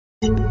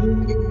Hey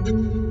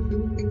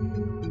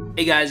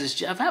guys, it's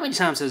Jeff. How many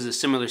times has a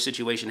similar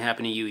situation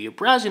happened to you? You're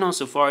browsing on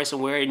Safari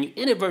somewhere and you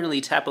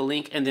inadvertently tap a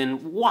link and then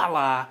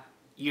voila,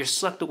 you're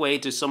sucked away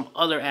to some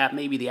other app,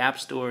 maybe the App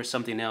Store or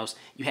something else.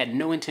 You had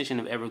no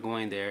intention of ever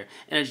going there,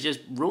 and it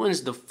just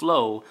ruins the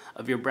flow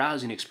of your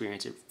browsing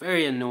experience. It's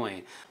very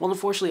annoying. Well,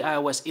 unfortunately,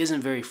 iOS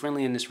isn't very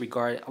friendly in this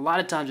regard. A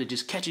lot of times it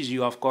just catches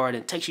you off guard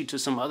and takes you to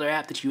some other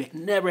app that you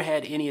never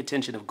had any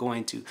intention of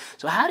going to.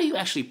 So how do you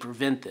actually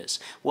prevent this?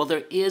 Well,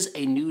 there is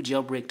a new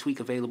jailbreak tweak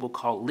available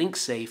called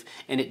LinkSafe,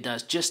 and it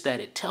does just that.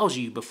 It tells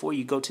you before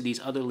you go to these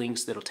other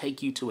links that'll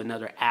take you to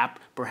another app,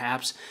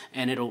 perhaps,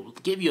 and it'll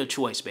give you a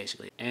choice,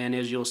 basically. And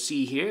as you'll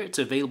see here, it's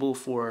available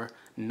for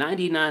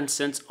 99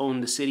 cents on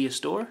the Cydia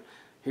store.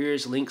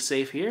 Here's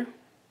LinkSafe here.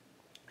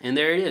 And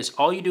there it is.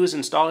 All you do is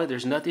install it.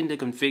 There's nothing to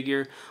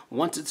configure.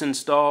 Once it's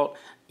installed,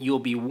 you'll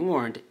be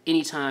warned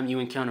anytime you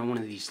encounter one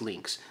of these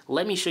links.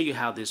 Let me show you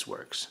how this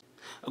works.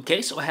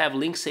 Okay, so I have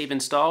LinkSafe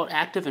installed,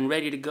 active and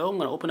ready to go. I'm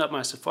going to open up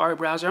my Safari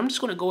browser. I'm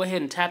just going to go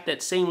ahead and tap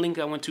that same link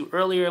I went to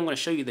earlier. I'm going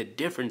to show you the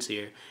difference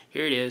here.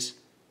 Here it is.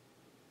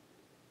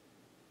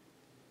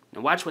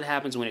 Now watch what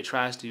happens when it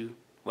tries to,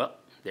 well,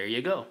 there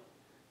you go.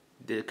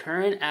 The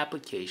current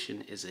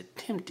application is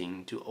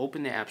attempting to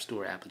open the App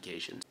Store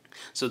application.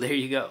 So there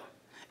you go.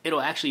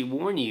 It'll actually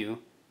warn you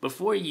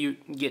before you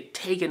get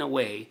taken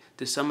away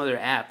to some other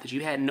app that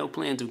you had no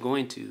plans of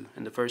going to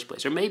in the first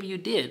place. Or maybe you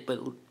did, but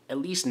at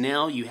least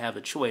now you have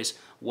a choice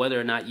whether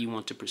or not you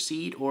want to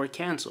proceed or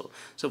cancel.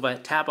 So if I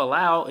tap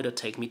allow, it'll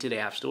take me to the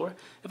App Store.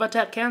 If I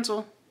tap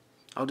cancel,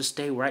 I'll just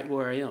stay right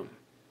where I am.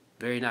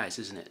 Very nice,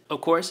 isn't it?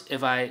 Of course,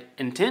 if I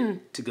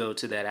intend to go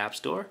to that App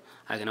Store,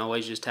 I can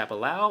always just tap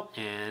allow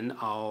and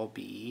I'll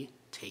be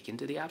taken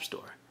to the App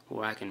Store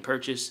where I can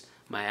purchase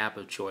my app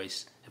of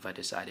choice if I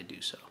decide to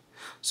do so.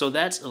 So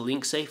that's a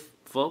LinkSafe,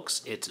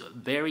 folks. It's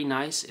very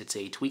nice. It's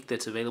a tweak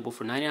that's available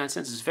for 99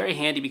 cents. It's very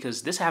handy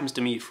because this happens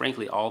to me,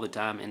 frankly, all the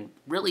time, and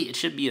really it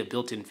should be a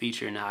built-in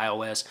feature in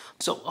iOS.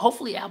 So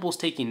hopefully Apple's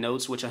taking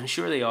notes, which I'm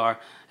sure they are,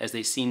 as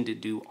they seem to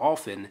do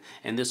often,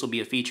 and this will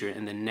be a feature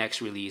in the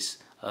next release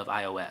of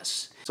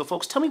iOS. So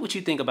folks, tell me what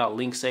you think about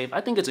LinkSafe.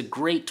 I think it's a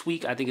great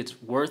tweak. I think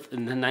it's worth the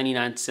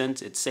 99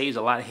 cents. It saves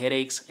a lot of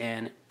headaches,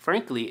 and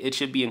frankly, it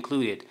should be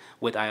included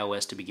with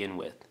iOS to begin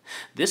with.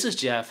 This is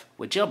Jeff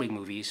with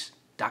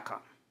JailbreakMovies.com.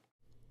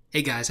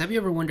 Hey guys, have you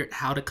ever wondered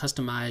how to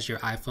customize your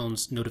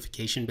iPhone's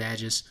notification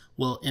badges?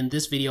 Well, in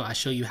this video, I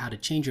show you how to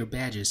change your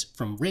badges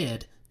from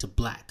red to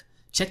black.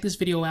 Check this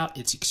video out.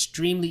 It's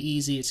extremely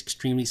easy. It's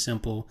extremely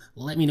simple.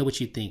 Let me know what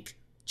you think.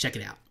 Check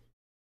it out.